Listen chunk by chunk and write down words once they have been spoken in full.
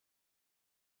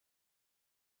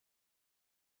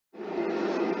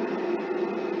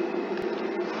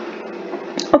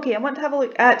Okay, I want to have a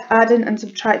look at adding and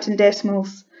subtracting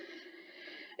decimals.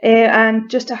 And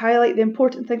just to highlight the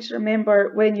important things to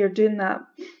remember when you're doing that.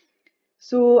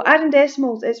 So adding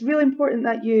decimals, it's really important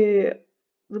that you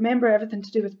remember everything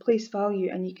to do with place value,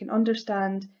 and you can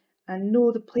understand and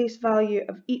know the place value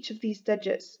of each of these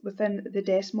digits within the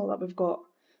decimal that we've got.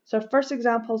 So our first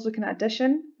example is looking at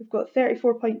addition. We've got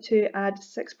 34.2 add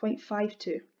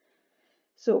 6.52.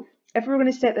 So if we're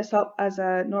going to set this up as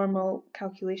a normal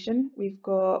calculation, we've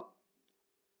got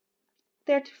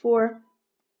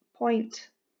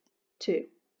 34.2.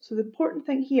 So the important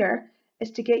thing here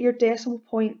is to get your decimal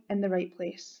point in the right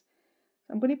place.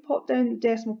 I'm going to pop down the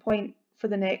decimal point for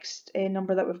the next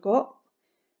number that we've got.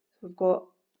 We've got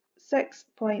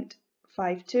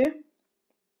 6.52.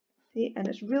 Okay, and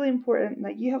it's really important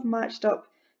that you have matched up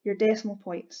your decimal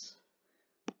points.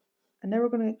 And now we're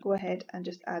going to go ahead and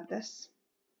just add this.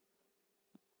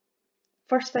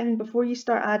 First thing, before you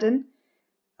start adding,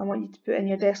 I want you to put in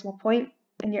your decimal point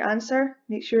in your answer.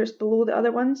 Make sure it's below the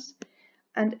other ones.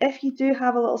 And if you do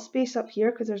have a little space up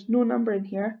here, because there's no number in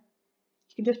here,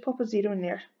 you can just pop a 0 in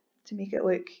there to make it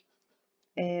look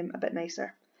a bit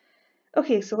nicer.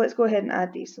 Okay, so let's go ahead and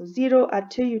add these. So 0,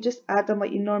 add 2, you just add them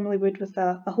like you normally would with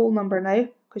a whole number now,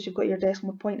 because you've got your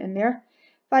decimal point in there.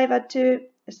 5 add 2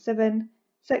 is 7,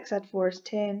 6 add 4 is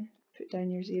 10, put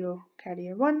down your 0, carry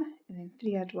your 1, and then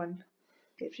 3 add 1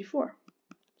 gives you 4.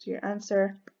 So your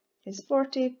answer is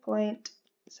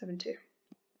 40.72.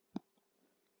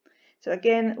 So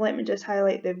again, let me just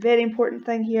highlight the very important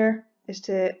thing here is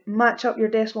to match up your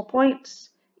decimal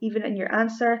points, even in your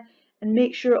answer, and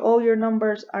make sure all your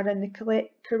numbers are in the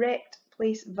correct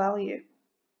place value.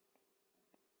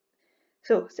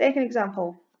 So second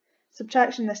example,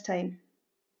 subtraction this time.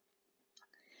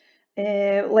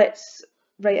 Let's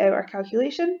write out our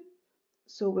calculation.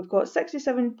 So we've got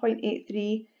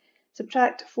 67.83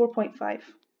 subtract 4.5.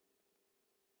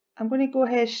 I'm going to go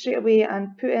ahead straight away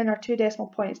and put in our two decimal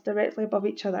points directly above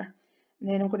each other, and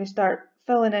then I'm going to start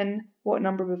filling in what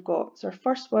number we've got. So our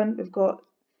first one, we've got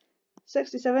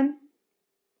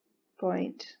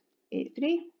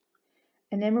 67.83,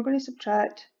 and then we're going to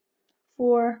subtract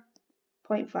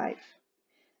 4.5,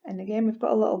 and again we've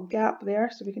got a little gap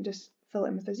there, so we can just fill it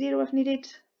in with a 0 if needed,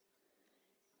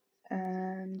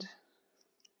 and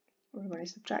we're going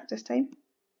to subtract this time.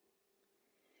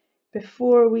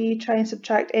 Before we try and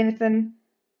subtract anything,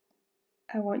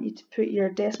 I want you to put your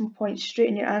decimal point straight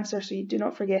in your answer so you do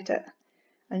not forget it.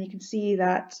 And you can see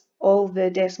that all the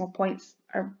decimal points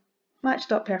are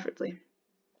matched up perfectly.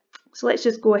 So let's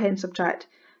just go ahead and subtract.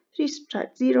 3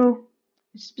 subtract 0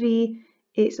 is 3,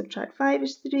 8 subtract 5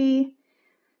 is 3,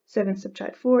 7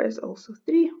 subtract 4 is also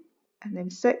 3, and then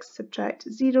 6 subtract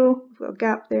 0, we've got a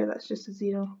gap there, that's just a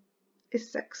 0,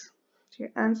 is 6. So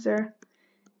your answer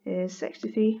is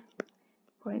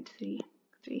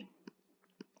 63.33.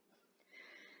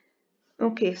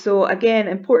 Okay, so again,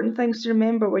 important things to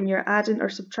remember when you're adding or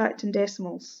subtracting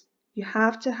decimals. You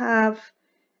have to have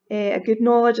a good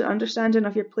knowledge and understanding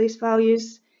of your place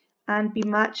values and be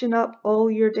matching up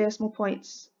all your decimal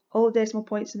points, all the decimal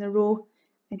points in a row,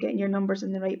 and getting your numbers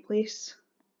in the right place.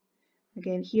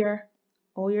 Again here,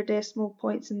 all your decimal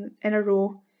points in a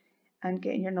row and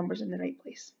getting your numbers in the right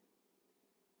place.